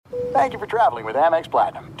Thank you for traveling with Amex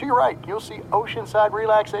Platinum. To your right, you'll see oceanside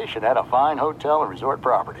relaxation at a fine hotel and resort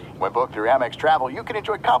property. When booked through Amex Travel, you can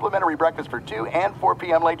enjoy complimentary breakfast for 2 and 4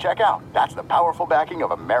 p.m. late checkout. That's the powerful backing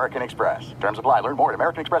of American Express. Terms apply. Learn more at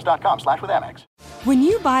americanexpress.com/withAmex. When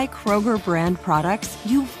you buy Kroger brand products,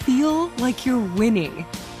 you feel like you're winning.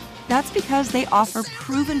 That's because they offer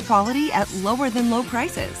proven quality at lower than low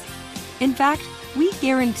prices. In fact, we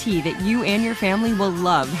guarantee that you and your family will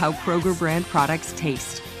love how Kroger brand products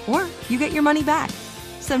taste. Or you get your money back.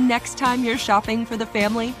 So next time you're shopping for the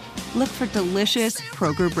family, look for delicious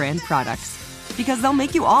Kroger brand products. Because they'll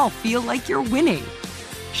make you all feel like you're winning.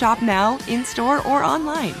 Shop now, in-store, or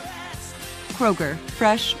online. Kroger,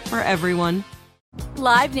 fresh for everyone.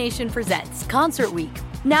 Live Nation presents Concert Week.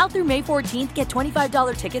 Now through May 14th, get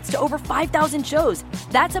 $25 tickets to over 5,000 shows.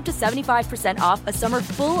 That's up to 75% off a summer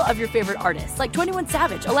full of your favorite artists like 21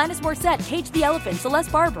 Savage, Alanis Morissette, Cage the Elephant,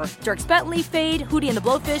 Celeste Barber, Dierks Bentley, Fade, Hootie and the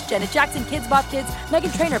Blowfish, Janet Jackson, Kids Bop Kids,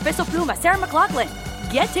 Meghan Trainor, Bissell Pluma, Sarah McLachlan.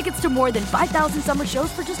 Get tickets to more than 5,000 summer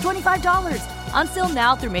shows for just $25. Until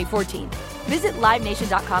now through May 14th. Visit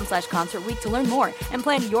LiveNation.com/Concert Week to learn more and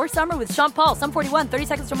plan your summer with Sean Paul, Sum 41, 30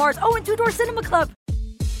 Seconds to Mars, and Two Door Cinema Club.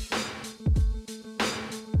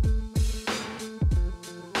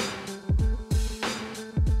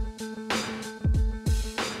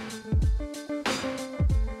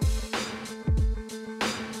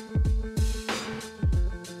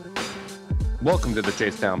 Welcome to the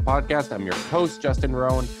Chase Down Podcast. I'm your host, Justin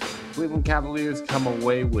Rowan. Cleveland Cavaliers come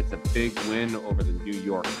away with a big win over the New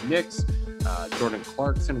York Knicks. Jordan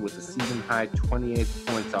Clarkson with a season-high 28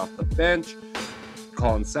 points off the bench.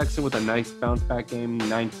 Colin Sexton with a nice bounce-back game,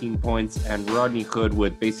 19 points. And Rodney Hood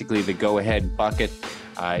with basically the go-ahead bucket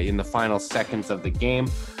in the final seconds of the game.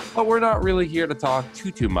 But we're not really here to talk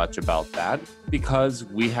too much about that because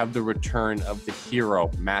we have the return of the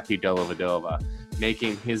hero, Matthew Dellavedova,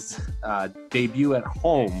 making his debut at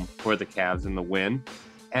home for the Cavs in the win.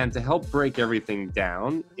 And to help break everything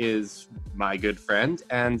down is my good friend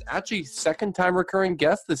and actually second-time recurring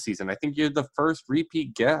guest this season. I think you're the first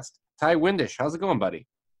repeat guest. Ty Windish, how's it going, buddy?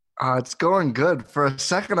 It's going good. For a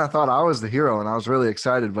second, I thought I was the hero, and I was really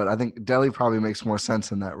excited. But I think Delly probably makes more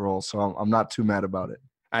sense in that role, so I'm not too mad about it.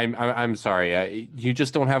 I'm sorry. You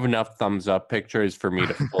just don't have enough thumbs up pictures for me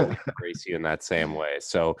to fully embrace you in that same way.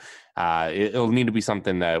 So it'll need to be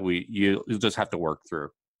something that you'll just have to work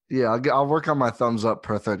through. Yeah, I'll work on my thumbs up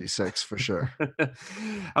per 36 for sure.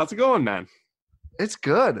 How's it going, man? It's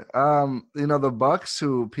good. The Bucks,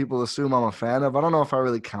 who people assume I'm a fan of, I don't know if I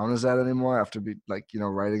really count as that anymore after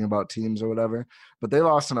writing about teams or whatever. But they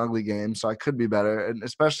lost an ugly game, so I could be better. And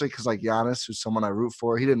especially because Giannis, who's someone I root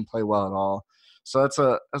for, he didn't play well at all. So that's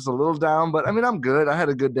a little down, but I mean, I'm good. I had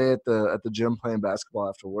a good day at the gym playing basketball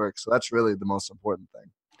after work, so that's really the most important thing.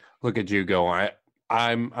 Look at you go.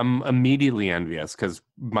 I'm immediately envious because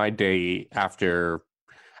my day after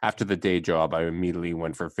the day job, I immediately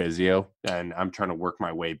went for physio, and I'm trying to work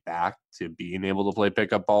my way back to being able to play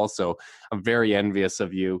pickup ball. So I'm very envious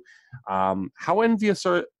of you. How envious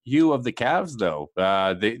are you of the Cavs, though?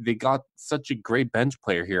 They got such a great bench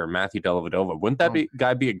player here, Matthew Dellavedova. Wouldn't that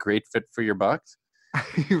guy be a great fit for your Bucks?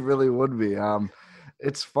 He really would be.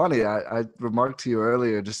 It's funny. I remarked to you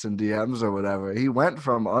earlier, just in DMs or whatever. He went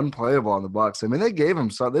from unplayable on the Bucks. I mean, they gave him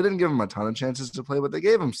some. They didn't give him a ton of chances to play, but they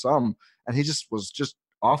gave him some, and he was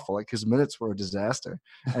awful. Like, his minutes were a disaster.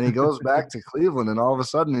 And he goes back to Cleveland, and all of a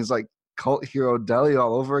sudden he's like cult hero Delly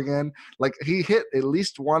all over again. Like, he hit at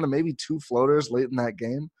least one or maybe two floaters late in that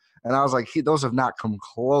game. And I was like, those have not come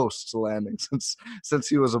close to landing since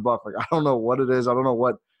he was a Buck. Like, I don't know what it is. I don't know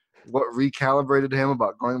what recalibrated him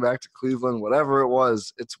about going back to Cleveland. Whatever it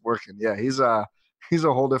was, it's working. Yeah, he's a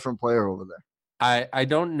whole different player over there. I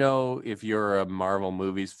don't know if you're a Marvel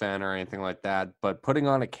movies fan or anything like that, but putting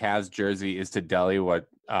on a Cavs jersey is to Delly what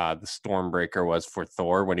the Stormbreaker was for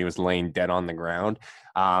Thor when he was laying dead on the ground.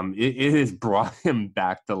 It has brought him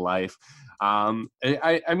back to life.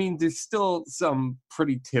 I mean, there's still some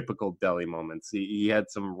pretty typical Delly moments. He had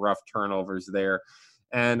some rough turnovers there.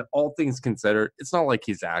 And all things considered, it's not like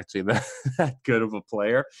he's actually that good of a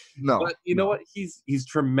player. No. But you know what? He's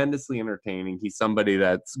tremendously entertaining. He's somebody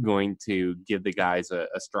that's going to give the guys a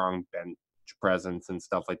strong bench presence and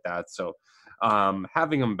stuff like that. So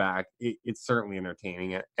having him back, it's certainly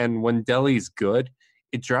entertaining. And when Delly's good,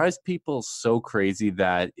 it drives people so crazy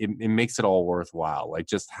that it makes it all worthwhile, like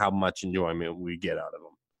just how much enjoyment we get out of him.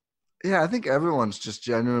 Yeah, I think everyone's just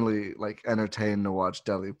genuinely entertained to watch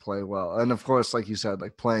Delly play well. And of course, like you said,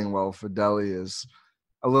 playing well for Delly is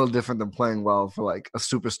a little different than playing well for a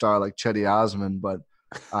superstar like Chetty Osman. But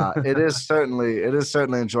It is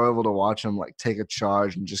certainly enjoyable to watch him like take a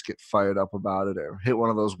charge and just get fired up about it, or hit one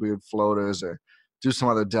of those weird floaters, or do some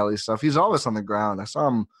other deli stuff. He's always on the ground. I saw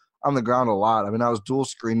him on the ground a lot. I mean, I was dual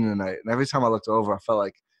screening tonight, and every time I looked over, I felt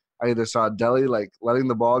like I either saw Deli like letting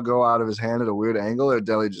the ball go out of his hand at a weird angle, or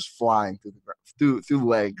Deli just flying through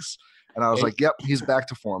legs. And I was like, "Yep, he's back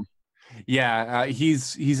to form." Yeah,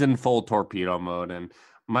 he's in full torpedo mode, and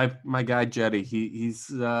my guy Jetty,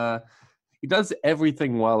 he does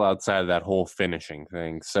everything well outside of that whole finishing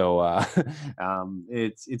thing. So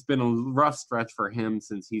it's been a rough stretch for him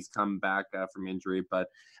since he's come back from injury. But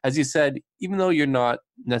as you said, even though you're not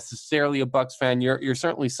necessarily a Bucks fan, you're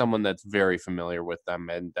certainly someone that's very familiar with them,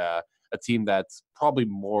 and a team that's probably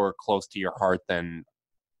more close to your heart than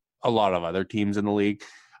a lot of other teams in the league.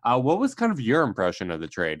 What was kind of your impression of the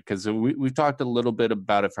trade? Because we've talked a little bit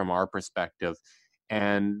about it from our perspective.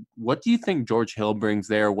 And what do you think George Hill brings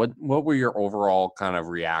there? What were your overall kind of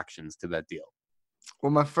reactions to that deal?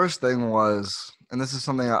 Well, my first thing was, and this is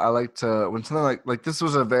something I like to, when something like this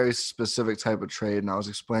was a very specific type of trade, and I was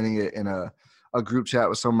explaining it in a group chat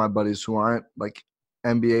with some of my buddies who aren't like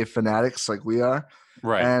NBA fanatics like we are.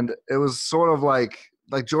 Right. And it was sort of like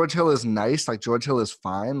George Hill is nice. Like George Hill is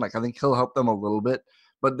fine. Like I think he'll help them a little bit,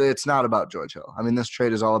 but it's not about George Hill. I mean, this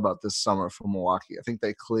trade is all about this summer for Milwaukee. I think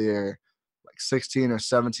they clear like 16 or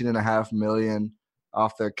 17.5 million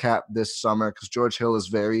off their cap this summer, because George Hill is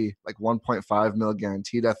very like 1.5 mil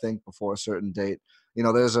guaranteed, I think, before a certain date. You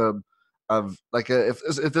know, there's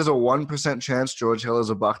if there's a 1% chance George Hill is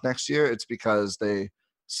a Buck next year, it's because they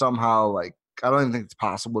somehow like, I don't even think it's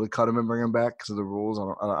possible to cut him and bring him back because of the rules.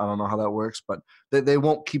 I don't know how that works, but they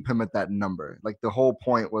won't keep him at that number. Like the whole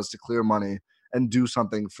point was to clear money and do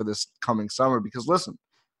something for this coming summer, because listen,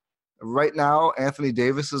 right now, Anthony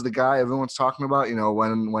Davis is the guy everyone's talking about. You know,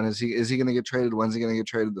 when is he going to get traded? When's he going to get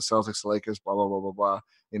traded? The Celtics, the Lakers, blah, blah, blah, blah, blah.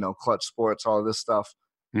 You know, Clutch Sports, all of this stuff.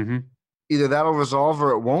 Mm-hmm. Either that'll resolve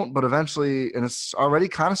or it won't, but eventually, and it's already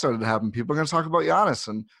kind of started to happen, people are going to talk about Giannis,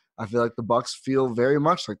 and I feel like the Bucks feel very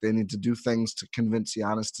much like they need to do things to convince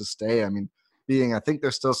Giannis to stay. I mean, I think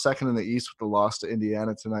they're still second in the East with the loss to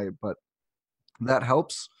Indiana tonight, but that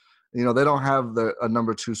helps. You know, they don't have a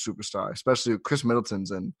number 2 superstar, especially Chris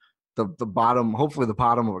Middleton's in the bottom, hopefully the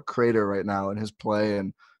bottom of a crater right now in his play,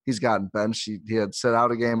 and he's gotten benched. He had set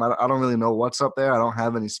out a game. I don't really know what's up there. I don't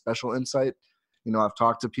have any special insight. You know, I've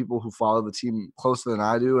talked to people who follow the team closer than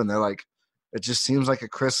I do, and they're like, it just seems like a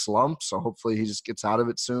Chris slump, so hopefully he just gets out of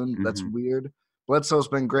it soon. Mm-hmm. That's weird. Bledsoe's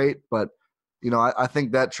been great, but, you know, I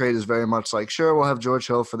think that trade is very much like, sure, we'll have George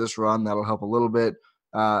Hill for this run. That'll help a little bit.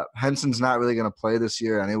 Henson's not really going to play this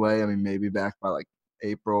year anyway. I mean, maybe back by like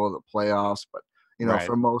April, the playoffs, but you know,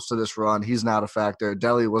 for most of this run, he's not a factor.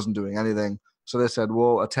 Deli wasn't doing anything. So they said,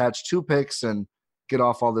 we'll attach 2 picks and get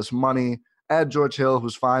off all this money, add George Hill,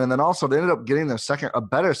 who's fine. And then also they ended up getting a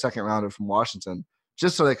better second rounder from Washington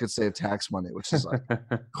just so they could save tax money, which is like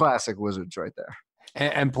classic Wizards right there.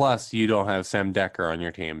 And plus, you don't have Sam Decker on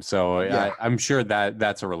your team. So yeah. I'm sure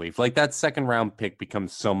that's a relief. Like that second round pick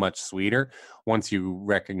becomes so much sweeter once you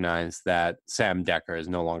recognize that Sam Decker is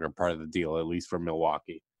no longer part of the deal, at least for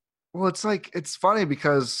Milwaukee. Well, it's funny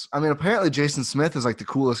because, I mean, apparently Jason Smith is like the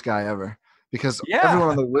coolest guy ever, because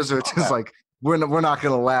everyone on the Wizards is like, we're not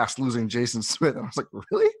going to last losing Jason Smith. And I was like,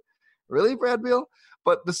 really, Brad Beal?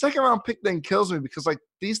 But the second round pick thing kills me because like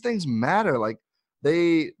these things matter. Like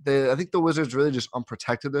I think the Wizards really just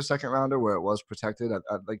unprotected their second rounder where it was protected.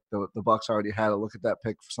 I like the Bucks already had a look at that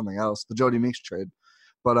pick for something else, the Jody Meeks trade.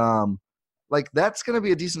 But like that's going to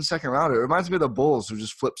be a decent second rounder. It reminds me of the Bulls who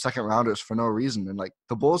just flip second rounders for no reason. And like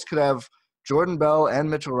the Bulls could have Jordan Bell and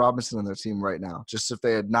Mitchell Robinson on their team right now, just if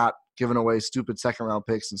they had not given away stupid second round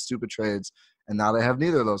picks and stupid trades. And now they have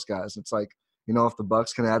neither of those guys. It's like, you know, if the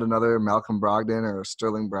Bucks can add another Malcolm Brogdon or a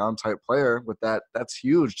Sterling Brown type player with that, that's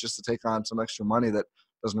huge just to take on some extra money that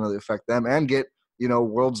doesn't really affect them and get, you know,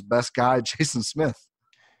 world's best guy, Jason Smith.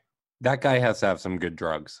 That guy has to have some good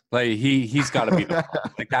drugs. Like he's got to be the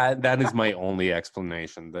like that is my only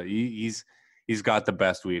explanation. That he's got the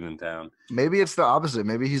best weed in town. Maybe it's the opposite.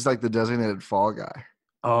 Maybe he's like the designated fall guy.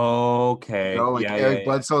 Okay. You know, like Eric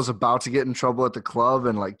Bledsoe's about to get in trouble at the club,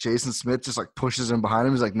 and like Jason Smith just like pushes him behind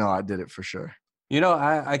him. He's like, "No, I did it for sure." You know,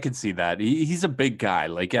 I could see that. He's a big guy.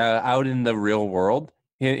 Like out in the real world,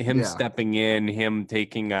 him stepping in, him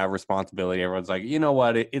taking responsibility. Everyone's like, you know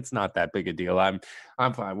what? It's not that big a deal. I'm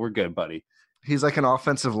fine. We're good, buddy. He's like an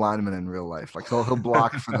offensive lineman in real life. Like he'll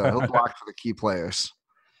block for the key players.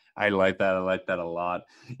 I like that. I like that a lot.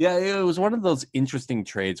 Yeah, it was one of those interesting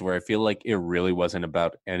trades where I feel like it really wasn't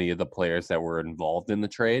about any of the players that were involved in the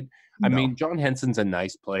trade. No. I mean, John Henson's a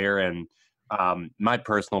nice player, and My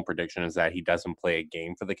personal prediction is that he doesn't play a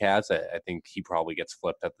game for the Cavs. I think he probably gets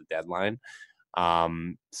flipped at the deadline.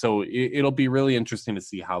 So it'll be really interesting to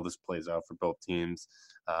see how this plays out for both teams.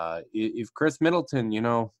 If Chris Middleton,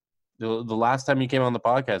 the last time you came on the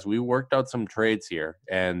podcast, we worked out some trades here,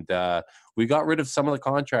 and we got rid of some of the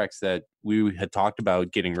contracts that we had talked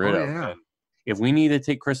about getting rid of. Yeah. And if we need to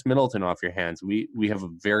take Chris Middleton off your hands, we have a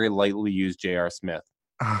very lightly used J.R. Smith.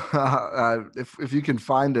 If you can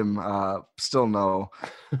find him, still no.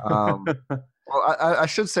 Well, I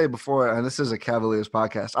should say before, and this is a Cavaliers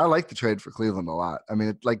podcast, I like the trade for Cleveland a lot. I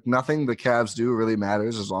mean, nothing the Cavs do really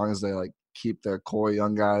matters as long as they keep their core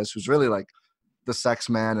young guys, who's really the Sex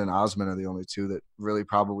Man and Osman are the only two that really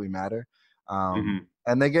probably matter.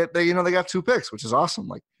 And they got 2 picks, which is awesome.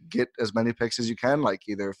 Get as many picks as you can,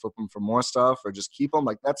 either flip them for more stuff or just keep them.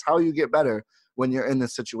 That's how you get better when you're in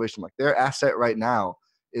this situation. Their asset right now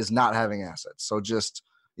is not having assets. So just,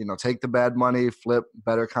 take the bad money, flip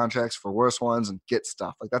better contracts for worse ones, and get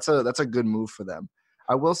stuff. That's a good move for them.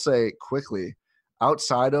 I will say quickly,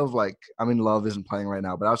 outside of Love isn't playing right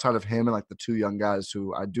now, but outside of him and the 2 young guys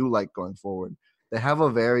who I do like going forward, they have a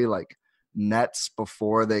very Nets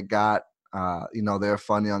before they got they're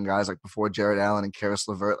fun young guys before Jared Allen and Karis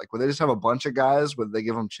LeVert, where they just have a bunch of guys where they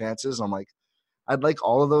give them chances. I'm I'd like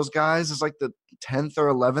all of those guys as the 10th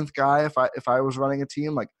or 11th guy if I was running a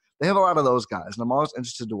team. They have a lot of those guys, and I'm always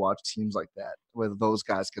interested to watch teams like that where those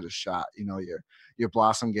guys get a shot. Your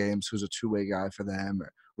Blossom Games, who's a 2-way guy for them,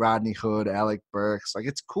 or Rodney Hood, Alec Burks.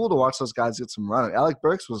 It's cool to watch those guys get some run. Alec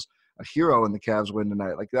Burks was a hero in the Cavs win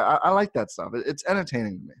tonight. I like that stuff. It's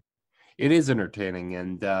entertaining to me. It is entertaining,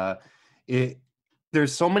 and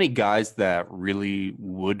there's so many guys that really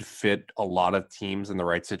would fit a lot of teams in the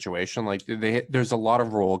right situation. There's a lot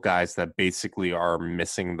of role guys that basically are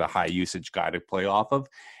missing the high usage guy to play off of.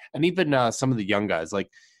 And even some of the young guys,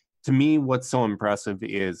 to me, what's so impressive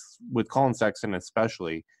is with Colin Sexton,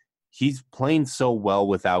 especially, he's playing so well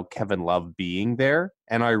without Kevin Love being there.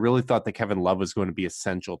 And I really thought that Kevin Love was going to be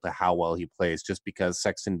essential to how well he plays, just because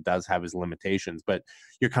Sexton does have his limitations, but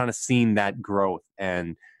you're kind of seeing that growth.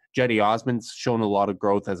 And Jetty Osman's shown a lot of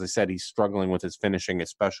growth. As I said, he's struggling with his finishing,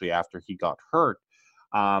 especially after he got hurt.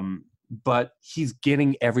 But he's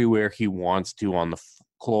getting everywhere he wants to on the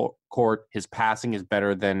court. His passing is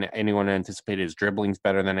better than anyone anticipated. His dribbling's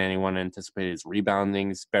better than anyone anticipated. His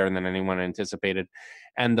rebounding's better than anyone anticipated.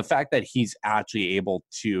 And the fact that he's actually able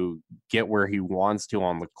to get where he wants to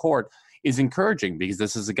on the court is encouraging, because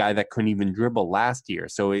this is a guy that couldn't even dribble last year.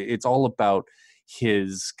 So it's all about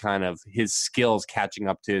his skills catching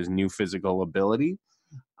up to his new physical ability.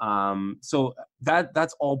 So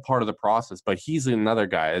that's all part of the process, but he's another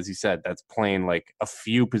guy, as you said, that's playing a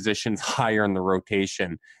few positions higher in the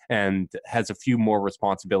rotation and has a few more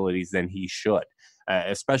responsibilities than he should,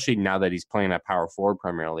 especially now that he's playing at power forward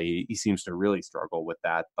primarily. He seems to really struggle with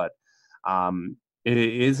that, but it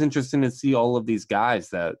is interesting to see all of these guys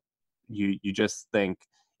that you just think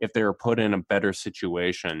if they were put in a better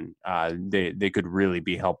situation, they could really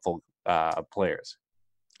be helpful players.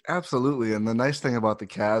 Absolutely. And the nice thing about the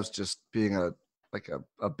Cavs just being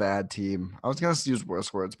a bad team, I was going to use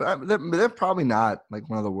worse words, but they're probably not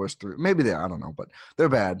one of the worst 3. Maybe they are, I don't know, but they're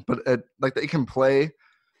bad. But they can play,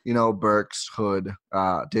 Burks, Hood,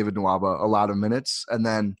 David Nwaba a lot of minutes, and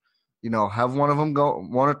then, have one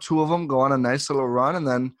or 2 of them go on a nice little run, and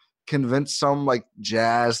then convince some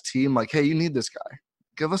Jazz team hey, you need this guy.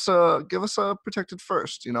 Give us a protected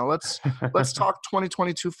first. Let's talk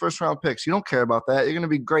 2022 first round picks. You don't care about that. You're going to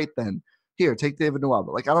be great then. Here, take David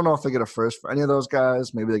Nwaba. I don't know if they get a first for any of those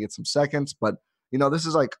guys. Maybe they get some seconds, but this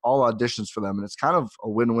is all auditions for them, and it's kind of a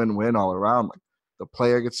win-win-win all around. The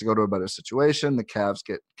player gets to go to a better situation, the Cavs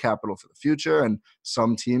get capital for the future, and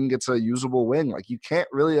some team gets a usable wing. You can't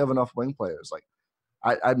really have enough wing players.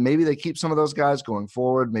 I maybe they keep some of those guys going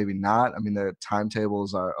forward, maybe not. I mean, their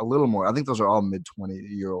timetables are a little more. I think those are all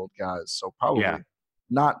mid-20-year-old guys, so probably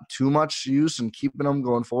not too much use in keeping them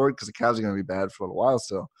going forward, because the Cavs are going to be bad for a little while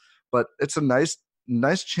still. But it's a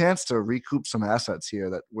nice chance to recoup some assets here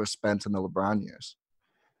that were spent in the LeBron years.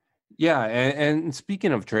 Yeah, and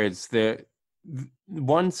speaking of trades, the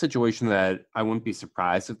one situation that I wouldn't be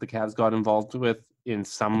surprised if the Cavs got involved with in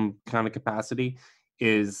some kind of capacity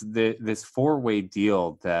is this 4-way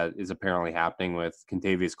deal that is apparently happening with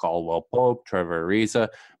Kentavious Caldwell-Pope, Trevor Ariza.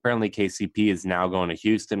 Apparently KCP is now going to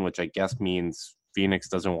Houston, which I guess means Phoenix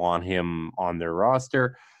doesn't want him on their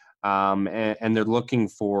roster. And they're looking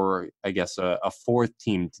for, I guess, a 4th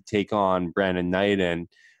team to take on Brandon Knight and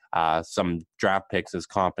some draft picks as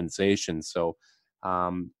compensation. So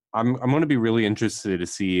I'm going to be really interested to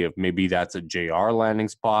see if maybe that's a JR landing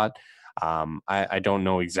spot. I don't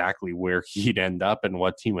know exactly where he'd end up and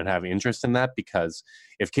what team would have interest in that, because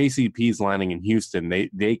if KCP is landing in Houston,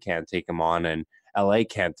 they can't take him on, and LA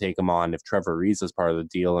can't take him on if Trevor Ariza is part of the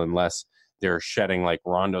deal, unless they're shedding like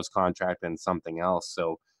Rondo's contract and something else.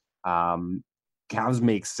 So Cavs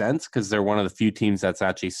make sense because they're one of the few teams that's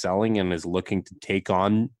actually selling and is looking to take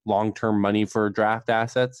on long-term money for draft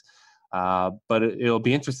assets. But it'll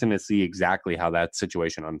be interesting to see exactly how that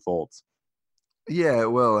situation unfolds. Yeah,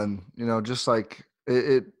 it will. And, just like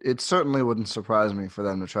it certainly wouldn't surprise me for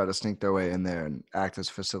them to try to sneak their way in there and act as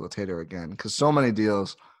facilitator again, because so many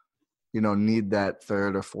deals, need that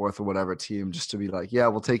third or fourth or whatever team just to be like, yeah,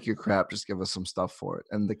 we'll take your crap, just give us some stuff for it.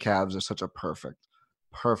 And the Cavs are such a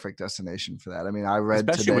perfect destination for that. I mean, I read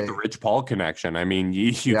especially today, with the Rich Paul connection. I mean,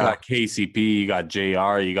 you got KCP, you got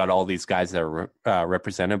JR, you got all these guys that are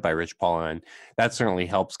represented by Rich Paul, and that certainly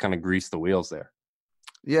helps kind of grease the wheels there.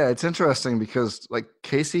 Yeah, it's interesting because like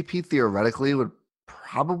KCP theoretically would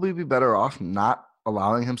probably be better off not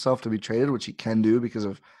allowing himself to be traded, which he can do because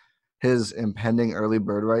of his impending early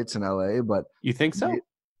bird rights in LA. But you think so?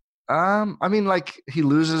 I mean, like, he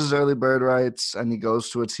loses his early bird rights and he goes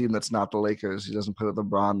to a team that's not the Lakers. He doesn't play with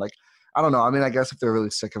LeBron. Like, I don't know. I mean, I guess if they're really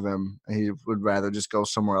sick of him, he would rather just go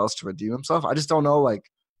somewhere else to redeem himself. I just don't know, like,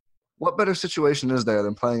 what better situation is there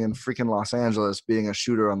than playing in freaking Los Angeles, being a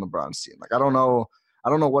shooter on LeBron's team? Like, I don't know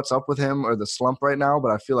what's up with him or the slump right now, but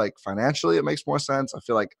I feel like financially it makes more sense. I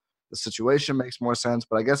feel like the situation makes more sense.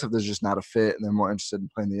 But I guess if there's just not a fit and they're more interested in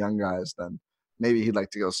playing the young guys, then maybe he'd like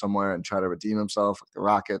to go somewhere and try to redeem himself, like the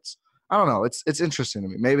Rockets. I don't know. It's interesting to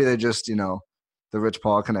me. Maybe they just, the Rich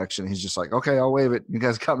Paul connection. He's just like, okay, I'll waive it. You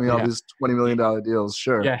guys got me all these $20 million deals.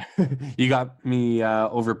 Sure. Yeah. You got me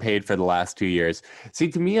overpaid for the last 2 years. See,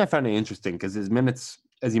 to me, I found it interesting because his minutes,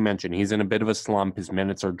 as you mentioned, he's in a bit of a slump. His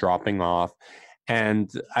minutes are dropping off.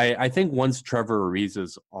 And I think once Trevor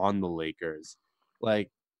Ariza's on the Lakers, like,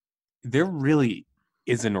 there really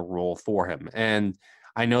isn't a role for him. And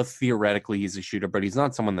I know theoretically he's a shooter, but he's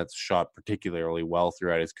not someone that's shot particularly well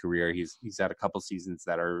throughout his career. He's had a couple seasons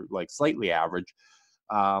that are like slightly average.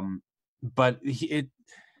 But it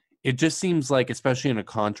just seems like, especially in a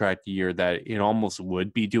contract year, that it almost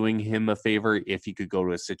would be doing him a favor if he could go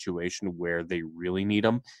to a situation where they really need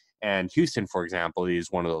him. And Houston, for example,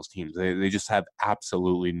 is one of those teams. They just have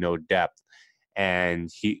absolutely no depth. And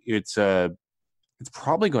it's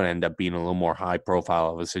probably going to end up being a little more high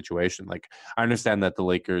profile of a situation. Like, I understand that the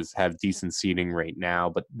Lakers have decent seating right now,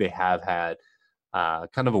 but they have had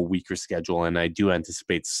kind of a weaker schedule. And I do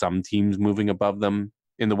anticipate some teams moving above them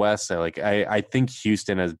in the West. So, like, I think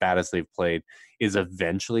Houston, as bad as they've played, is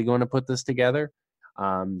eventually going to put this together.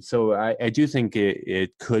 So I do think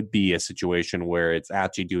it could be a situation where it's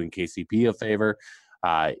actually doing KCP a favor.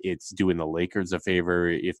 It's doing the Lakers a favor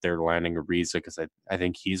if they're landing Ariza, because I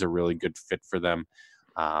think he's a really good fit for them,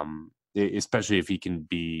 especially if he can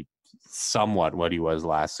be somewhat what he was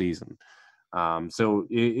last season. So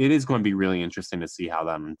it is going to be really interesting to see how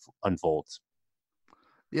that unfolds.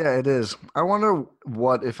 Yeah, it is. I wonder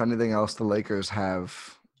what, if anything else, the Lakers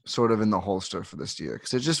have sort of in the holster for this year,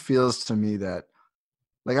 because it just feels to me that,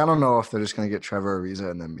 like, I don't know if they're just going to get Trevor Ariza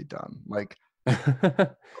and then be done. Like,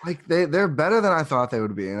 like they're better than I thought they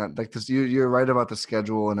would be. And like this, you're right about the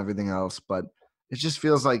schedule and everything else, but it just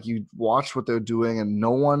feels like you watch what they're doing and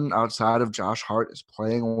no one outside of Josh Hart is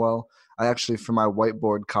playing well. I actually, for my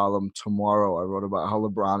whiteboard column tomorrow, I wrote about how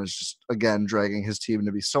LeBron is just, again, dragging his team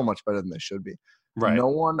to be so much better than they should be. Right. No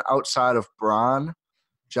one outside of Bron,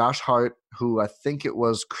 Josh Hart, who I think it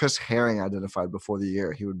was Chris Herring identified before the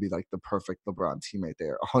year, he would be like the perfect LeBron teammate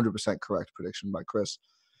there. 100% correct prediction by Chris.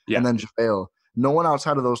 Yeah. And then JaVale. No one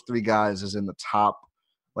outside of those three guys is in the top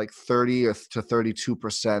like 30 or to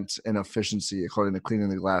 32% in efficiency according to Cleaning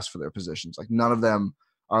the Glass for their positions. Like, none of them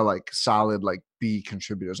are like solid like B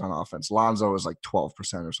contributors on offense. Lonzo is like 12%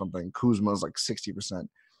 or something. Kuzma is like 60%.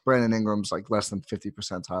 Brandon Ingram's like less than 50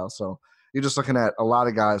 percentile. So you're just looking at a lot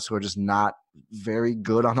of guys who are just not very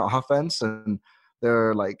good on offense, and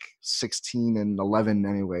they're like 16 and 11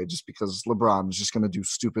 anyway, just because LeBron is just going to do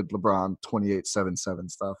stupid LeBron 28-7-7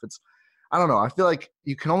 stuff. I don't know. I feel like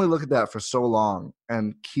you can only look at that for so long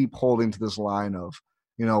and keep holding to this line of,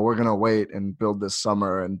 we're going to wait and build this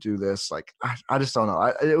summer and do this. Like, I just don't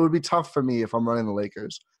know. It would be tough for me if I'm running the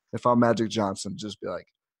Lakers, if I'm Magic Johnson, just be like,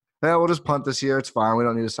 yeah, we'll just punt this year. It's fine. We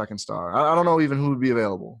don't need a second star. I don't know even who would be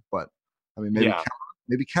available, but I mean,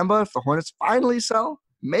 maybe Kemba if the Hornets finally sell.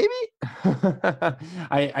 Maybe.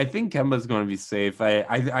 I think Kemba's going to be safe.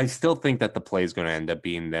 I still think that the play is going to end up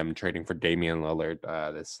being them trading for Damian Lillard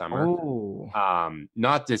this summer. Oh.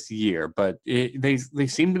 Not this year, but they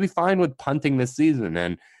seem to be fine with punting this season.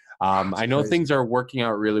 And I know crazy. things are working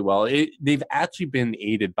out really well. They've actually been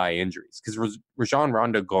aided by injuries because Rajon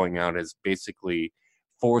Rondo going out has basically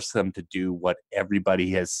forced them to do what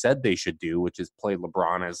everybody has said they should do, which is play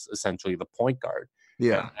LeBron as essentially the point guard.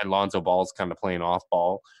 Yeah. And Lonzo Ball's kind of playing off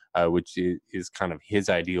ball, which is kind of his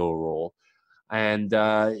ideal role. And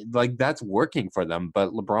like that's working for them.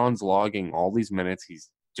 But LeBron's logging all these minutes.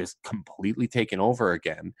 He's just completely taken over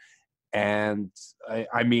again. And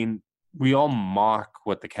I mean, we all mock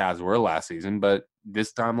what the Cavs were last season, but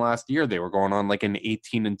this time last year they were going on like an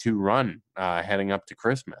 18-2 run heading up to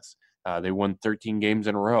Christmas. They won 13 games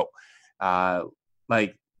in a row.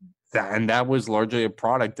 Like that, and that was largely a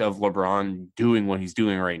product of LeBron doing what he's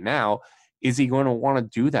doing right now. Is he going to want to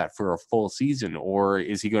do that for a full season, or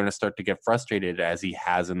is he going to start to get frustrated as he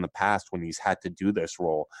has in the past when he's had to do this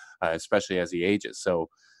role, especially as he ages? So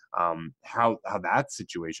how that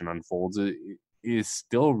situation unfolds is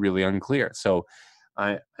still really unclear. So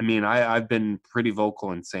I mean, I've been pretty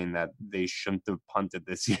vocal in saying that they shouldn't have punted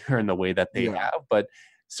this year in the way that they have, but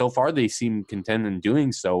so far they seem content in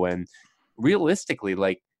doing so. And realistically,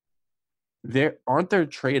 like, aren't their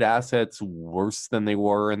trade assets worse than they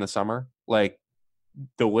were in the summer? Like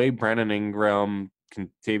the way Brandon Ingram,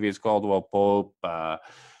 Contavious Caldwell-Pope,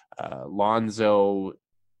 Lonzo,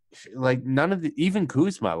 like even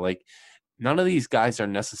Kuzma, like none of these guys are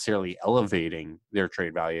necessarily elevating their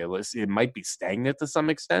trade value. It might be stagnant to some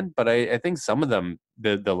extent, but I think some of them,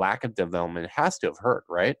 the lack of development has to have hurt,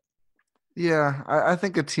 right? Yeah, I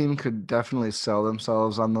think a team could definitely sell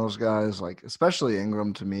themselves on those guys, like especially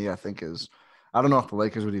Ingram to me, I think I don't know if the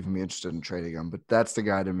Lakers would even be interested in trading him, but that's the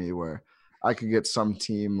guy to me where I could get some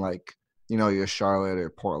team like, your Charlotte or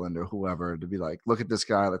Portland or whoever to be like, look at this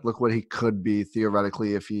guy, like look what he could be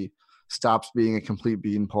theoretically if he stops being a complete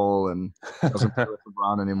beanpole and doesn't play with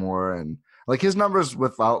LeBron anymore. And like his numbers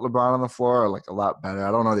without LeBron on the floor are like a lot better.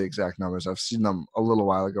 I don't know the exact numbers. I've seen them a little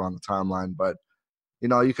while ago on the timeline, but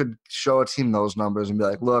you could show a team those numbers and be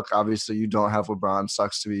like, look, obviously you don't have LeBron,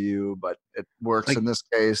 sucks to be you, but it works in this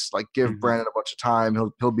case. Like give Brandon a bunch of time.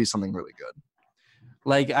 He'll be something really good.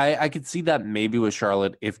 Like I could see that maybe with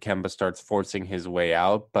Charlotte if Kemba starts forcing his way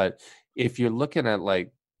out. But if you're looking at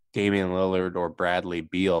like Damian Lillard or Bradley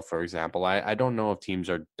Beal, for example, I don't know if teams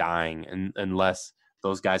are dying unless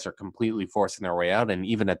those guys are completely forcing their way out. And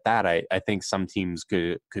even at that, I think some teams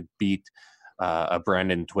could beat a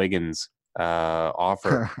Brandon Twiggins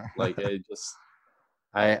offer. Like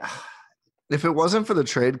if it wasn't for the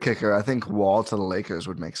trade kicker, I think Wall to the Lakers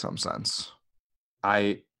would make some sense.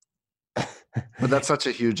 But that's such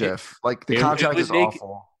a huge if. Like the contract is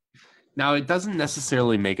awful. Now it doesn't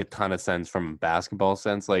necessarily make a ton of sense from a basketball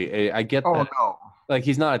sense. Like I get that. No. Like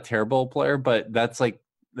he's not a terrible player, but that's like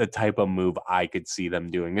the type of move I could see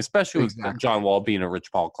them doing, especially with John Wall being a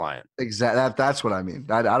Rich Paul client. Exactly. That's what I mean.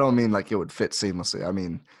 I don't mean like it would fit seamlessly. I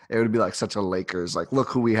mean, it would be like such a Lakers, like, look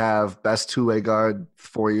who we have, best two-way guard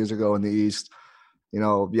 4 years ago in the East,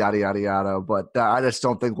 yada, yada, yada. But I just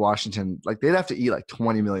don't think Washington, like they'd have to eat like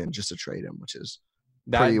 $20 million just to trade him, which is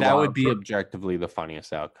that would be objectively the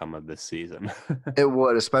funniest outcome of this season. It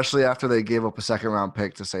would, especially after they gave up a second-round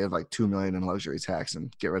pick to save like $2 million in luxury tax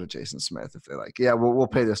and get rid of Jason Smith. If they're like, yeah, we'll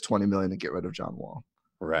pay this $20 million to get rid of John Wall.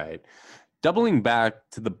 Right. Doubling back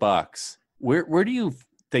to the Bucks, where do you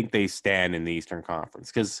think they stand in the Eastern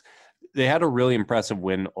Conference? Because they had a really impressive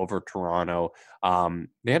win over Toronto.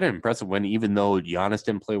 They had an impressive win, even though Giannis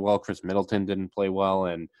didn't play well, Chris Middleton didn't play well,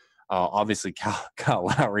 and obviously Kyle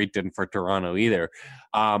Lowry didn't for Toronto either.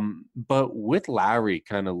 But with Lowry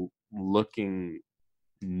kind of looking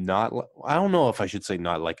I don't know if I should say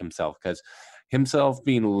not like himself, because himself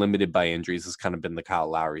being limited by injuries has kind of been the Kyle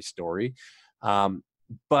Lowry story.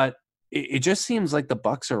 But it just seems like the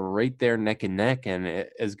Bucks are right there neck and neck. And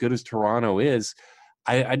as good as Toronto is,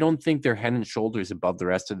 I don't think they're head and shoulders above the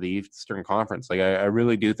rest of the Eastern Conference. Like I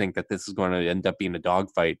really do think that this is going to end up being a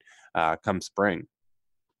dogfight come spring.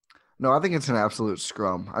 No, I think it's an absolute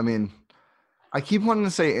scrum. I mean, I keep wanting to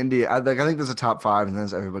say Indy. I think there's a top five and then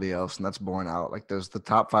there's everybody else, and that's borne out. Like there's the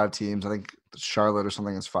top five teams. I think Charlotte or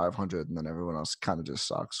something is 500, and then everyone else kind of just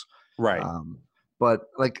sucks. Right. But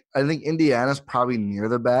like I think Indiana's probably near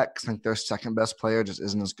the back. I think their second best player just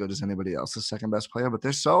isn't as good as anybody else's second best player. But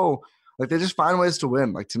they're so like they just find ways to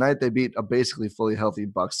win. Like tonight they beat a basically fully healthy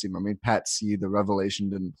Bucks team. I mean, Pat C, the revelation,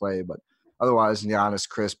 didn't play, but otherwise Giannis,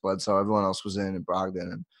 Chris, Bledsoe, everyone else was in, and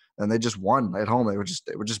Brogdon, and they just won at home. They were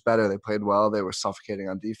just better. They played well. They were suffocating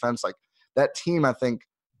on defense. Like that team, I think,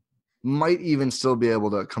 might even still be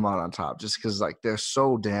able to come out on top just because like they're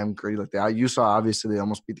so damn great. Like you saw, obviously they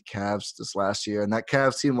almost beat the Cavs this last year, and that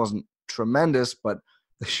Cavs team wasn't tremendous, but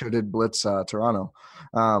they sure did blitz Toronto.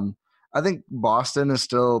 I think Boston is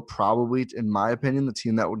still probably, in my opinion, the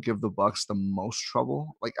team that would give the Bucks the most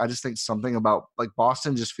trouble. Like, I just think something about like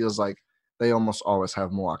Boston just feels like they almost always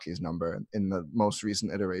have Milwaukee's number in the most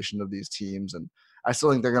recent iteration of these teams, and I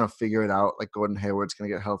still think they're gonna figure it out. Like Gordon Hayward's gonna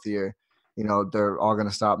get healthier. You know, they're all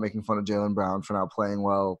gonna stop making fun of Jaylen Brown for not playing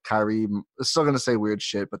well. Kyrie is still gonna say weird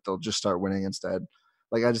shit, but they'll just start winning instead.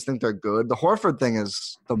 Like, I just think they're good. The Horford thing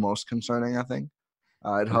is the most concerning, I think.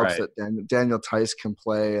 It helps Right. that Daniel Tice can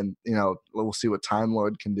play, and we'll see what Time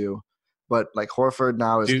Lord can do. But like Horford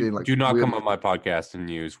now is getting like Do not weird. come on my podcast and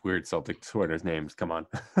use weird Celtic Twitter's names. Come on.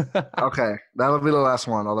 Okay, that'll be the last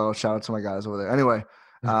one. Although shout out to my guys over there. Anyway,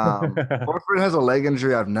 Horford has a leg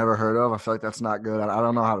injury I've never heard of. I feel like that's not good. I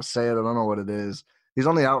don't know how to say it. I don't know what it is. He's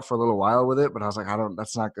only out for a little while with it, but I was like,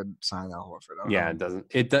 that's not good sign out Horford. Yeah,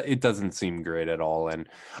 it doesn't seem great at all. And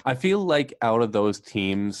I feel like out of those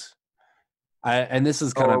teams, and this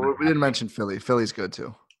is kind of we didn't mention Philly. Philly's good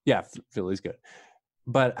too. Yeah, Philly's good.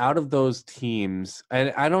 But out of those teams,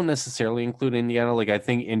 and I don't necessarily include Indiana. Like I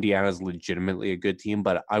think Indiana's legitimately a good team,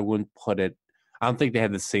 but I wouldn't put it. I don't think they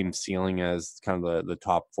have the same ceiling as kind of the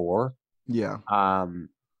top four. Yeah.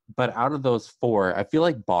 But out of those four, I feel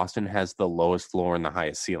like Boston has the lowest floor and the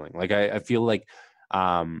highest ceiling. Like I feel like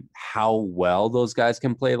how well those guys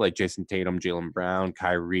can play, like Jason Tatum, Jaylen Brown,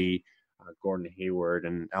 Kyrie, Gordon Hayward,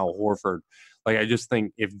 and Al Horford. Like I just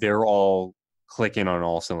think if they're all clicking on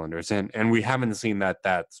all cylinders, and we haven't seen that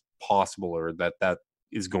that's possible or that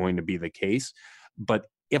is going to be the case. But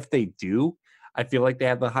if they do, I feel like they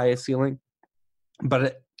have the highest ceiling.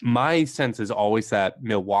 But my sense is always that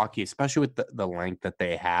Milwaukee, especially with the length that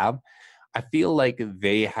they have, I feel like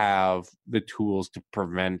they have the tools to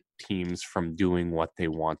prevent teams from doing what they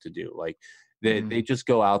want to do. Like they just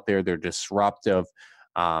go out there, they're disruptive.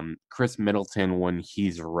 Chris Middleton, when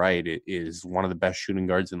he's right, is one of the best shooting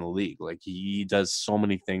guards in the league. Like he does so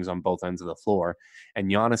many things on both ends of the floor,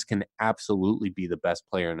 and Giannis can absolutely be the best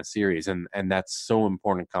player in a series, and that's so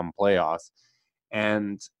important come playoffs.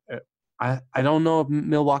 And I don't know if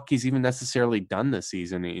Milwaukee's even necessarily done this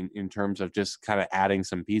season in terms of just kind of adding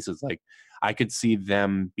some pieces. Like I could see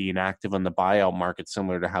them being active on the buyout market,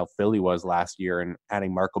 similar to how Philly was last year, and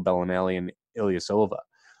adding Marco Bellinelli and Ilyasova.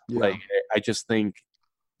 Yeah. Like I just think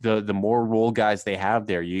the more role guys they have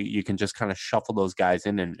there, you can just kind of shuffle those guys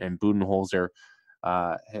in, and Budenholzer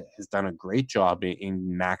has done a great job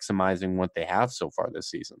in maximizing what they have so far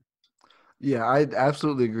this season. Yeah, I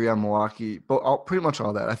absolutely agree on Milwaukee, but pretty much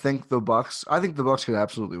all that. I think the Bucks could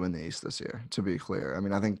absolutely win the East this year, to be clear. I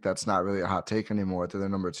mean, I think that's not really a hot take anymore. They're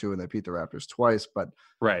number 2 and they beat the Raptors twice, but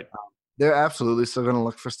right. They're absolutely still going to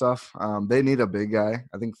look for stuff. They need a big guy.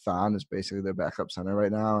 I think Thon is basically their backup center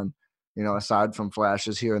right now. And, aside from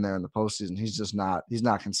flashes here and there in the postseason, he's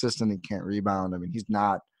not consistent. He can't rebound. I mean,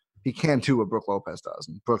 he can't do what Brook Lopez does.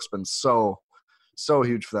 And Brook's been so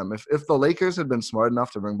huge for them. If the Lakers had been smart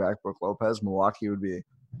enough to bring back Brook Lopez, Milwaukee would be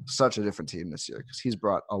such a different team this year because he's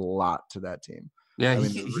brought a lot to that team. Yeah,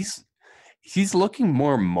 he's looking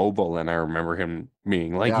more mobile than I remember him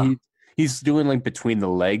being. Like he's doing like between the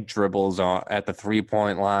leg dribbles at the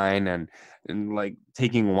 3-point line and like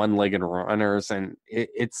taking one-legged runners, and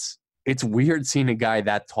it's weird seeing a guy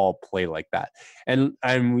that tall play like that. And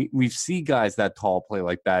we see guys that tall play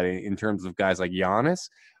like that in terms of guys like Giannis,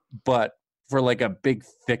 but for like a big,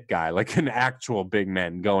 thick guy, like an actual big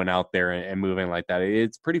man going out there and moving like that,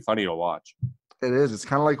 it's pretty funny to watch. It is. It's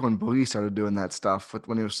kind of like when Boogie started doing that stuff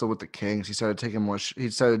when he was still with the Kings. He started taking more. He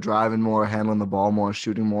started driving more, handling the ball more,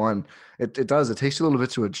 shooting more, and it does. It takes you a little bit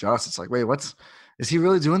to adjust. It's like, wait, is he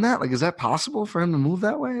really doing that? Like, is that possible for him to move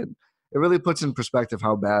that way? It really puts in perspective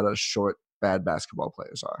how bad bad basketball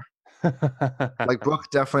players are. Like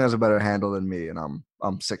Brook definitely has a better handle than me, and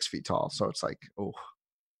I'm 6 feet tall, so it's like, oh.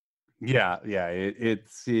 Yeah.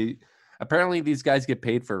 Apparently these guys get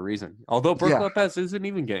paid for a reason. Although Brook Lopez isn't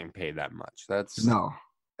even getting paid that much. That's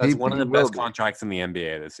one of the best contracts in the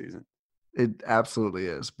NBA this season. It absolutely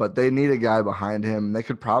is. But they need a guy behind him. They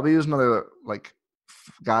could probably use another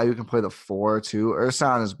guy who can play the 4 too.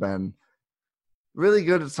 Ersan has been really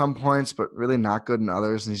good at some points, but really not good in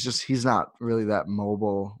others. And he's not really that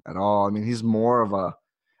mobile at all. I mean, he's more of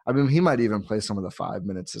he might even play some of the 5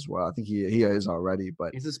 minutes as well. I think he is already,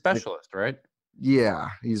 but he's a specialist, right? Yeah,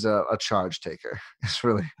 he's a charge taker. It's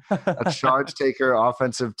really a charge taker,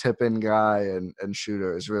 offensive tip-in guy, and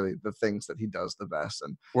shooter is really the things that he does the best.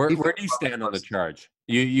 And where do you stand on the charge?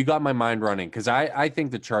 You got my mind running because I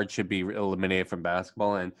think the charge should be eliminated from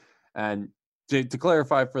basketball. And to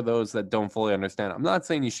clarify for those that don't fully understand, I'm not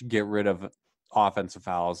saying you should get rid of offensive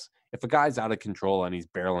fouls. If a guy's out of control and he's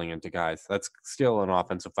barreling into guys, that's still an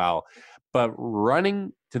offensive foul. but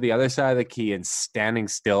running to the other side of the key and standing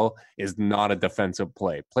still is not a defensive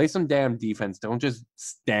play. Play some damn defense. Don't just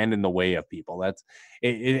stand in the way of people.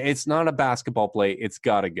 It's not a basketball play. It's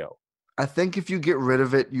got to go. I think if you get rid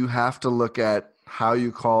of it, you have to look at how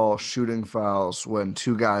you call shooting fouls when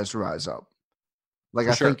two guys rise up. Like,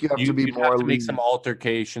 I think you have to be more. Have to make some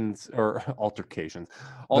altercations.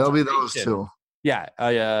 There'll be those too.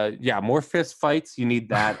 Yeah, more fist fights. You need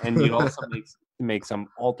that, and you also make some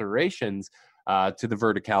alterations to the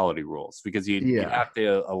verticality rules, because you have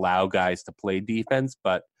to allow guys to play defense,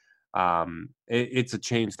 but it's a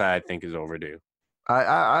change that I think is overdue.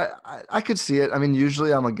 I could see it. I mean,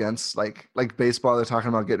 usually I'm against like baseball. They're talking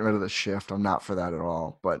about getting rid of the shift. I'm not for that at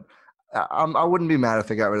all. But I wouldn't be mad if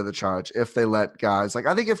they got rid of the charge, if they let guys, like,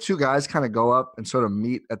 I think if two guys kind of go up and sort of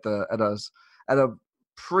meet at a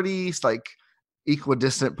pretty like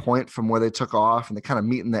equidistant point from where they took off, and they kind of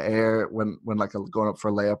meet in the air when like going up for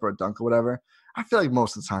a layup or a dunk or whatever, I feel like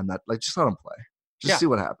most of the time that, like, just let them play. Just see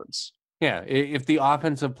what happens. Yeah, if the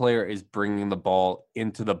offensive player is bringing the ball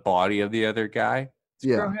into the body of the other guy,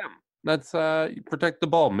 throw him. That's protect the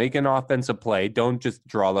ball. Make an offensive play. Don't just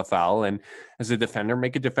draw the foul. And as a defender,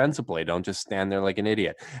 make a defensive play. Don't just stand there like an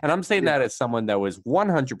idiot. And I'm saying that as someone that was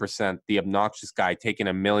 100% the obnoxious guy taking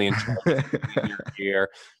a million in your ear,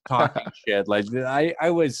 talking shit. Like I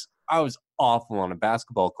was awful on a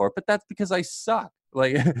basketball court, but that's because I suck.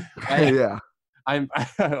 Like I'm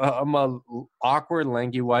a awkward,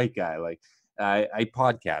 lanky white guy. Like I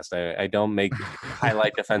podcast. I don't make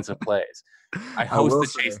highlight defensive plays. I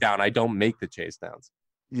host the chase down. I don't make the chase downs.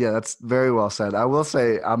 Yeah, that's very well said. I will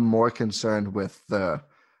say I'm more concerned with the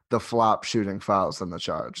flop shooting fouls than the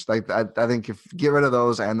charge. Like I think if get rid of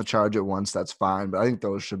those and the charge at once, that's fine. But I think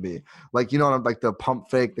those should be like, like the pump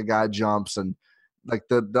fake, the guy jumps, and like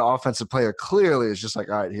the offensive player clearly is just like,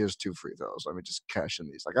 all right, here's 2 free throws. Let me just cash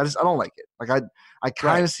in these. Like I don't like it. Like I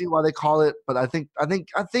kind of see why they call it, but I think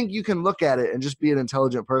you can look at it and just be an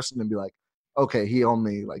intelligent person and be like, okay, he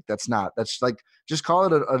only like that's like just call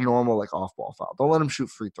it a normal like off ball foul. Don't let him shoot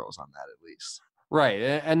free throws on that at least. Right,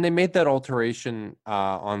 and they made that alteration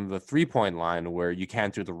on the 3-point line where you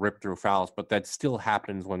can't do the rip through fouls, but that still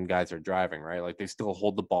happens when guys are driving, right? Like they still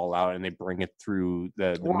hold the ball out and they bring it through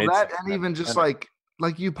the mid. And even just like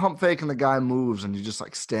you pump fake and the guy moves and you just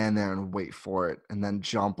like stand there and wait for it and then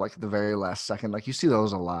jump like at the very last second. Like you see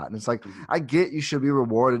those a lot, and it's like I get you should be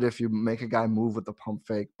rewarded if you make a guy move with the pump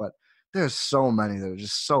fake, but there's so many that are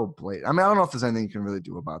just so blatant. I mean, I don't know if there's anything you can really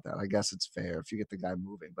do about that. I guess it's fair if you get the guy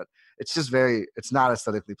moving, but it's just it's not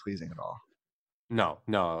aesthetically pleasing at all. No,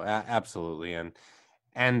 absolutely.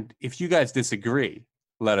 And if you guys disagree,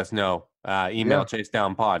 let us know. Email Chase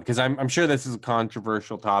Down Pod, because I'm sure this is a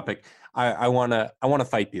controversial topic. I want to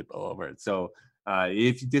fight people over it. So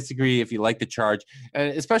if you disagree, if you like the charge,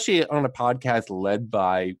 and especially on a podcast led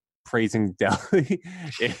by praising Delhi.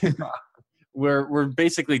 We're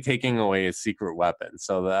basically taking away a secret weapon.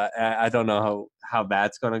 So I don't know how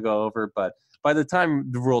that's going to go over, but by the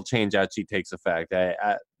time the rule change actually takes effect,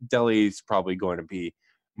 Delhi's probably going to be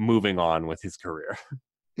moving on with his career.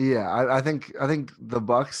 Yeah, I think the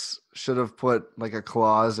Bucks should have put like a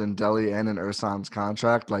clause in Delhi and in Ersan's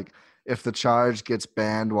contract. Like if the charge gets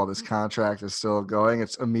banned while this contract is still going,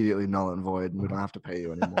 it's immediately null and void, and we don't have to pay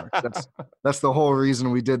you anymore. That's the whole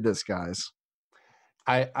reason we did this, guys.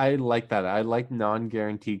 I like that. I like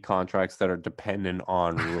non-guaranteed contracts that are dependent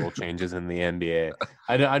on rule changes in the NBA.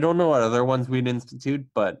 I don't know what other ones we'd institute,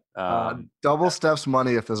 but double Steph's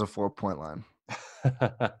money if there's a 4-point line.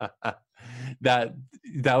 that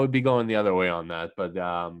would be going the other way on that. But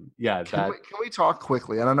can we talk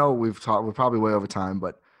quickly? And I know we're probably way over time,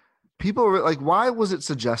 but people were like, why was it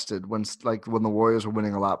suggested when the Warriors were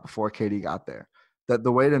winning a lot before KD got there, that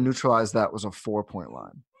the way to neutralize that was a 4-point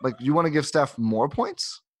line? Like, you want to give Steph more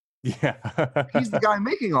points? Yeah. He's the guy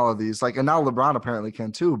making all of these. Like, and now LeBron apparently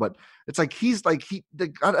can too, but it's like,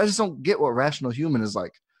 I just don't get what rational human is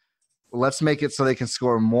like. Let's make it so they can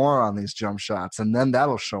score more on these jump shots, and then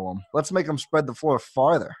that'll show them. Let's make them spread the floor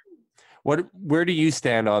farther. Where do you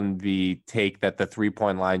stand on the take that the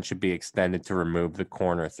 3-point line should be extended to remove the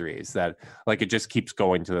corner threes? That like it just keeps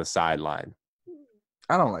going to the sideline?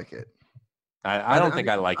 I don't like it. I don't think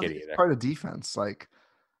I like it either. It's part of defense. Like,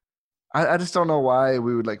 I just don't know why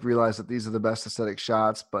we would like realize that these are the best aesthetic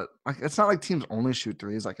shots, but like it's not like teams only shoot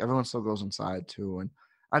threes. Like everyone still goes inside too, and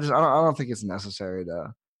I don't think it's necessary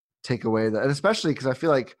to take away that, and especially because I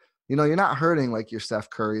feel like you're not hurting like your Steph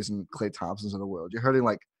Currys and Klay Thompsons of the world. You're hurting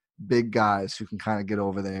like big guys who can kind of get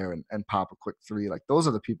over there and pop a quick three. Like those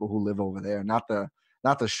are the people who live over there, not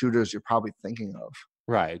the shooters you're probably thinking of.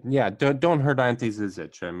 Right. Yeah. Don't hurt Ante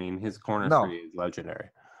Zizic. I mean, his corner three is legendary.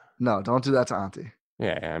 No, don't do that to Auntie.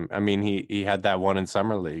 Yeah, I mean he had that one in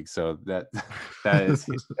summer league, so that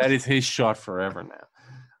is his shot forever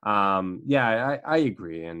now. Yeah, I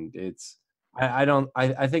agree, and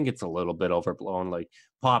I think it's a little bit overblown. Like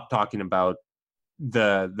Pop talking about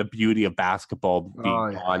the beauty of basketball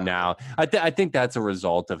being gone now. I think that's a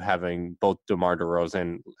result of having both DeMar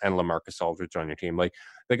DeRozan and LaMarcus Aldridge on your team. Like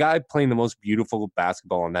the guy playing the most beautiful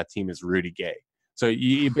basketball on that team is Rudy Gay. So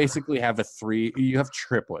you basically have you have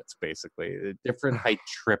triplets, basically different height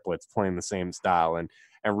triplets playing the same style, and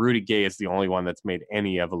Rudy Gay is the only one that's made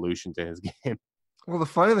any evolution to his game. Well, the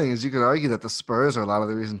funny thing is you could argue that the Spurs are a lot of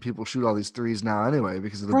the reason people shoot all these threes now anyway,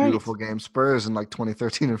 because of the beautiful game Spurs in like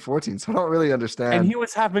 2013 and 14. So I don't really understand. And he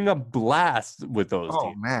was having a blast with those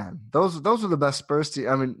teams. Oh, man. Those were the best Spurs teams.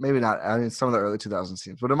 I mean, maybe not. I mean, some of the early 2000s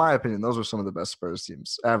teams. But in my opinion, those were some of the best Spurs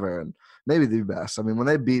teams ever. And maybe the best. I mean, when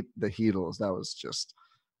they beat the Heatles, that was just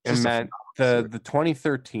and man, the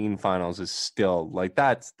 2013 finals is still like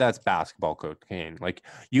that's basketball cocaine. Like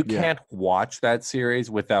you can't watch that series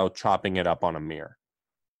without chopping it up on a mirror.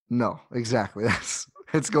 No, exactly.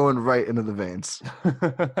 It's going right into the veins.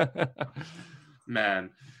 Man.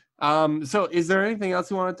 So is there anything else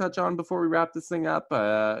you want to touch on before we wrap this thing up?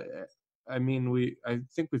 I mean, I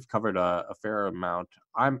think we've covered a fair amount.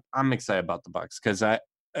 I'm excited about the Bucks because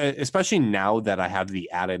especially now that I have the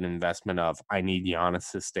added investment of I need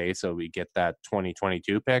Giannis to stay so we get that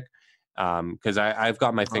 2022 pick. Because I've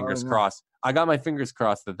got my fingers crossed. I got my fingers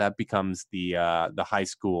crossed that becomes the high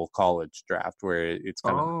school college draft where it's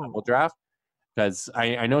kind of a double draft. Because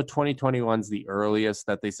I know 2021's the earliest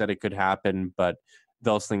that they said it could happen, but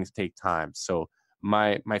those things take time. So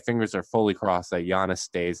my fingers are fully crossed that Giannis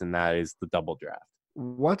stays, and that is the double draft.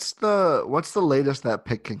 What's the latest that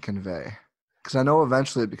pick can convey? Because I know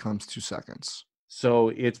eventually it becomes 2 seconds. So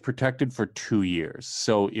it's protected for 2 years.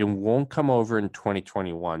 So it won't come over in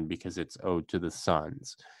 2021 because it's owed to the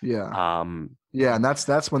Suns. Yeah. Yeah, and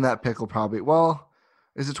that's when that pick will probably. Well,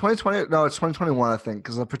 is it 2020? No, it's 2021, I think,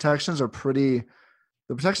 because the protections are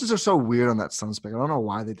so weird on that Suns pick. I don't know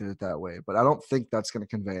why they did it that way, but I don't think that's going to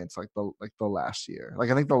convey. It's like the last year.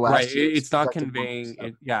 Like I think the last year. It's not conveying.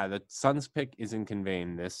 The Suns pick isn't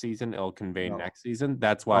conveying this season. It'll convey next season.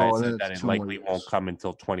 That's why I said that it likely won't come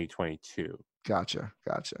until 2022. Gotcha.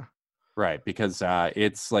 Right, because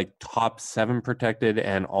it's like top 7 protected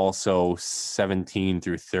and also 17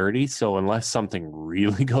 through 30. So unless something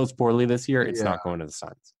really goes poorly this year, it's not going to the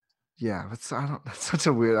Suns. Yeah, that's such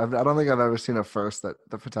a weird. I don't think I've ever seen a first that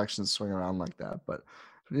the protections swing around like that. But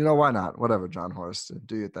why not? Whatever, John Horst,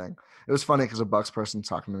 do your thing. It was funny because a Bucks person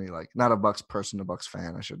talking to me, like not a Bucks person, a Bucks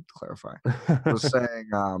fan, I should clarify, was saying,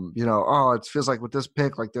 it feels like with this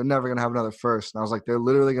pick, like they're never gonna have another first. And I was like, they're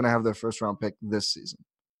literally gonna have their first round pick this season.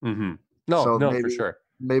 Mm-hmm. No, maybe, for sure.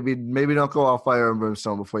 Maybe don't go all fire and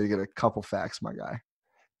brimstone before you get a couple facts, my guy.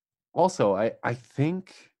 Also, I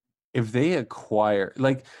think if they acquire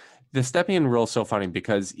like. The Stepien rule is so funny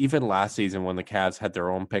because even last season when the Cavs had their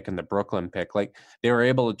own pick and the Brooklyn pick, like they were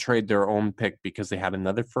able to trade their own pick because they had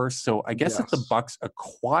another first. So I guess if the Bucks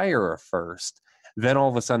acquire a first, then all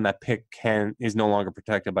of a sudden that pick is no longer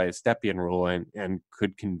protected by a Stepien rule and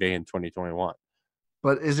could convey in 2021.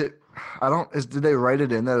 But did they write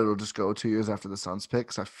it in that it'll just go 2 years after the Suns pick?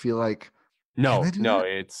 Because I feel like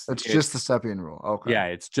it's just the Stepien rule. Okay. Yeah,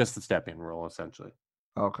 it's just the Stepien rule essentially.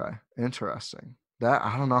 Okay, interesting. That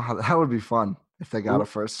I don't know how that would be fun if they got a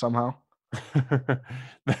first somehow. The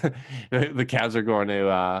Cavs are going to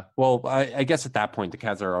I guess at that point the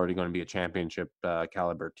Cavs are already going to be a championship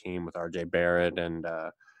caliber team with RJ Barrett and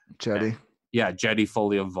Jetty. Jetty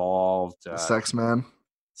fully evolved. The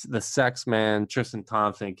Sex Man, Tristan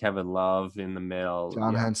Thompson, Kevin Love in the middle.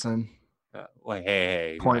 John Henson.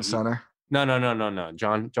 Hey, point center. No.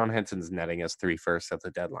 John Henson's netting us 3 firsts at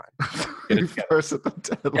the deadline. 3 firsts at the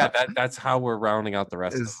deadline. Yeah, that's how we're rounding out the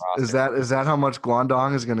rest of the roster. Is that how much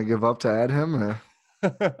Guangdong is going to give up to add him? Or?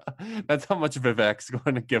 That's how much Vivek's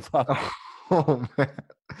going to give up. Oh man,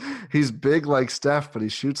 he's big like Steph, but he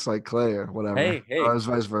shoots like Clay or whatever. Hey, or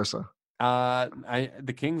vice versa.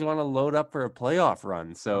 The Kings want to load up for a playoff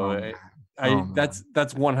run, so that's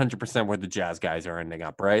 100% where the Jazz guys are ending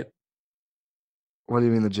up, right? What do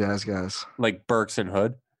you mean the Jazz guys? Like Burks and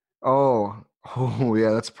Hood? Oh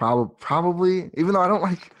yeah, that's probably. Even though I don't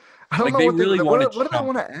know they what really what do they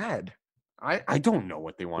want to add? I don't know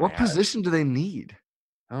what they want. What position do they need?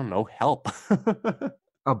 I don't know. Help.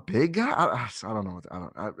 A big guy? I don't know.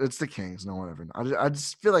 It's the Kings. No one ever knows. I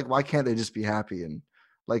just feel like why can't they just be happy and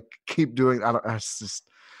like keep doing? It's just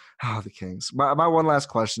the Kings. My one last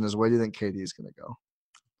question is where do you think KD is going to go?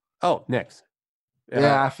 Oh, Knicks.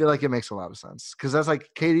 Yeah, I feel like it makes a lot of sense because that's like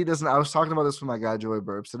KD doesn't. I was talking about this with my guy Joey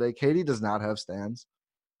Burbs today. KD does not have stands,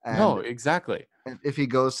 No, and exactly. if he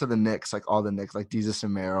goes to the Knicks, like all the Knicks, like Jesus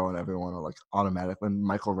and Mero and everyone are like automatic, and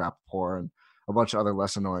Michael Rappaport and a bunch of other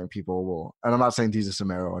less annoying people will. And I'm not saying Jesus and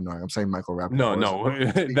Mero are annoying. I'm saying Michael Rappaport. No,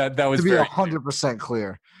 that was to be very 100%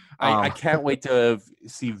 clear. I can't wait to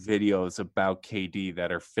see videos about KD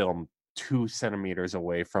that are filmed 2 centimeters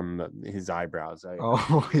away from his eyebrows.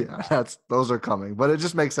 Oh yeah, those are coming, but it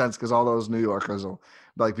just makes sense because all those New Yorkers will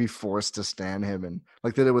like be forced to stand him, and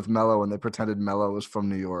like they did with Melo, and they pretended Melo was from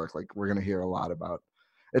New York. Like we're gonna hear a lot about.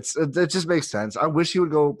 It just makes sense. I wish he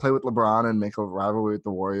would go play with LeBron and make a rivalry with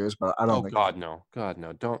the Warriors, but I don't think. God no,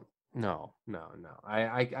 don't no.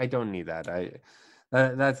 I don't need that.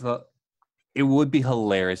 That's the. It would be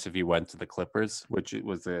hilarious if he went to the Clippers, which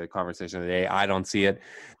was the conversation of the day. I don't see it.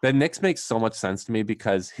 The Knicks makes so much sense to me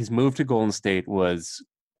because his move to Golden State was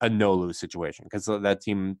a no-lose situation because that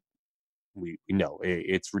team, we know,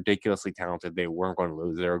 it's ridiculously talented. They weren't going to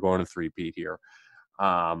lose. They were going to three-peat here.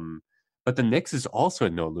 But the Knicks is also a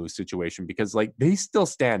no-lose situation because, like, they still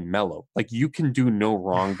stand Melo. Like, you can do no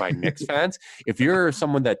wrong by Knicks fans. If you're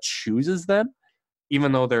someone that chooses them,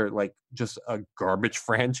 even though they're, like, just a garbage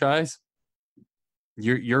franchise,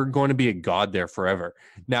 you're going to be a god there forever.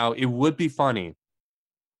 Now, it would be funny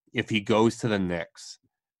if he goes to the Knicks.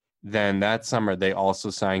 Then that summer they also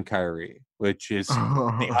sign Kyrie, which is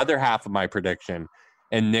the other half of my prediction.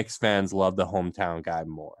 And Knicks fans love the hometown guy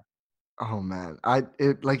more. Oh man,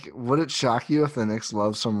 would it shock you if the Knicks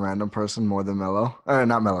love some random person more than Melo? Or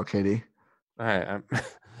not Melo, KD. All right,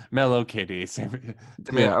 Melo, KD.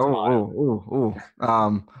 Yeah.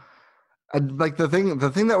 Like the thing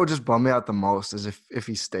that would just bum me out the most is if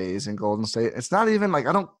he stays in Golden State. It's not even like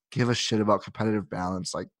I don't give a shit about competitive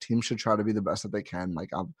balance. Like teams should try to be the best that they can. Like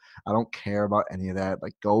I don't care about any of that.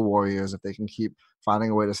 Like go Warriors if they can keep finding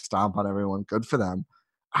a way to stomp on everyone. Good for them.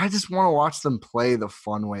 I just want to watch them play the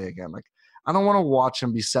fun way again. Like I don't want to watch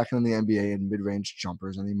them be second in the NBA in mid-range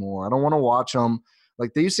jumpers anymore. I don't want to watch them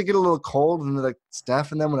like they used to get a little cold and like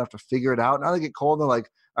Steph and them would have to figure it out. Now they get cold and they're like,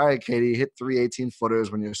 all right, Katie, hit 3 18-footers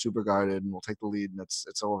when you're super guarded and we'll take the lead and it's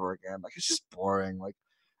over again. Like it's just boring. Like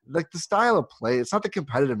the style of play, it's not the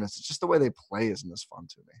competitiveness, it's just the way they play isn't as fun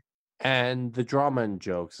to me. And the drama and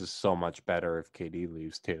jokes is so much better if KD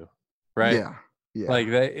leaves too. Right? Yeah. Like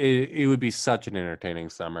that it would be such an entertaining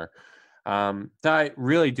summer. I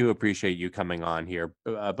really do appreciate you coming on here.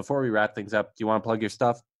 Before we wrap things up, do you want to plug your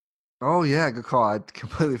stuff? Oh yeah, good call. I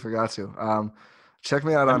completely forgot to. Check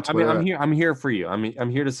me out on Twitter. I mean, I'm here for you. I'm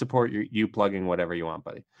here to support you plugging whatever you want,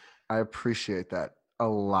 buddy. I appreciate that a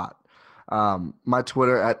lot. My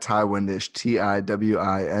Twitter at Ty Windish,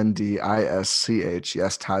 TIWINDISCH.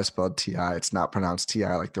 Yes, Ty spelled TI. It's not pronounced TI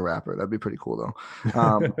like the rapper. That'd be pretty cool though.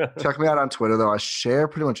 Check me out on Twitter though. I share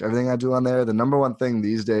pretty much everything I do on there. The number one thing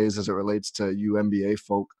these days as it relates to you NBA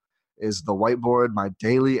folk is the whiteboard, my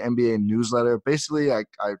daily NBA newsletter. Basically, I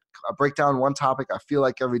break down one topic I feel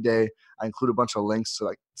like every day. I include a bunch of links to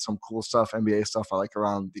like some cool stuff, NBA stuff I like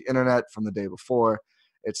around the internet from the day before.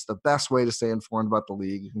 It's the best way to stay informed about the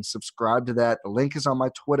league. You can subscribe to that. The link is on my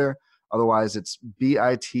Twitter. Otherwise, it's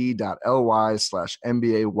bit.ly/NBA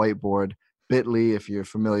whiteboard, bit.ly if you're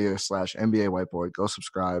familiar, /NBA whiteboard. Go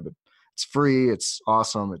subscribe. It's free. It's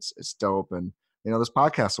awesome. It's dope. And this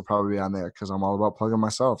podcast will probably be on there because I'm all about plugging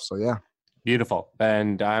myself. So, yeah. Beautiful.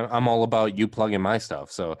 And I'm all about you plugging my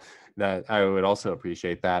stuff. So that I would also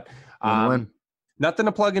appreciate that. Nothing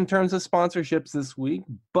to plug in terms of sponsorships this week,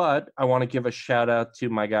 but I want to give a shout out to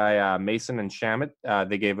my guy, Mason and Shamit.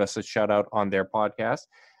 They gave us a shout out on their podcast,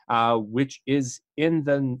 which is in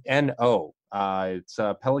the NO. It's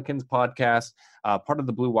a Pelicans podcast, part of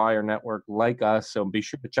the Blue Wire Network like us. So be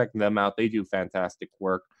sure to check them out. They do fantastic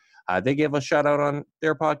work. They gave a shout out on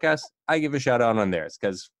their podcast. I give a shout out on theirs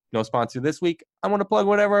because no sponsor this week. I want to plug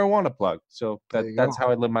whatever I want to plug. So that's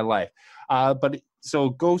how I live my life.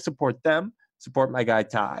 So go support them, support my guy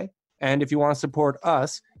Ty. And if you want to support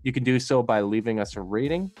us, you can do so by leaving us a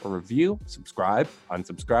rating, a review, subscribe,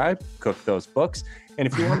 unsubscribe, cook those books. And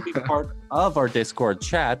if you want to be part of our Discord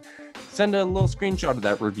chat, send a little screenshot of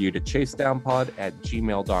that review to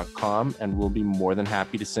chasedownpod@gmail.com, and we'll be more than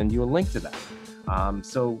happy to send you a link to that.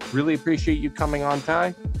 So really appreciate you coming on,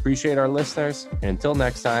 Ty. Appreciate our listeners. And until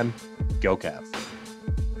next time, go Cavs.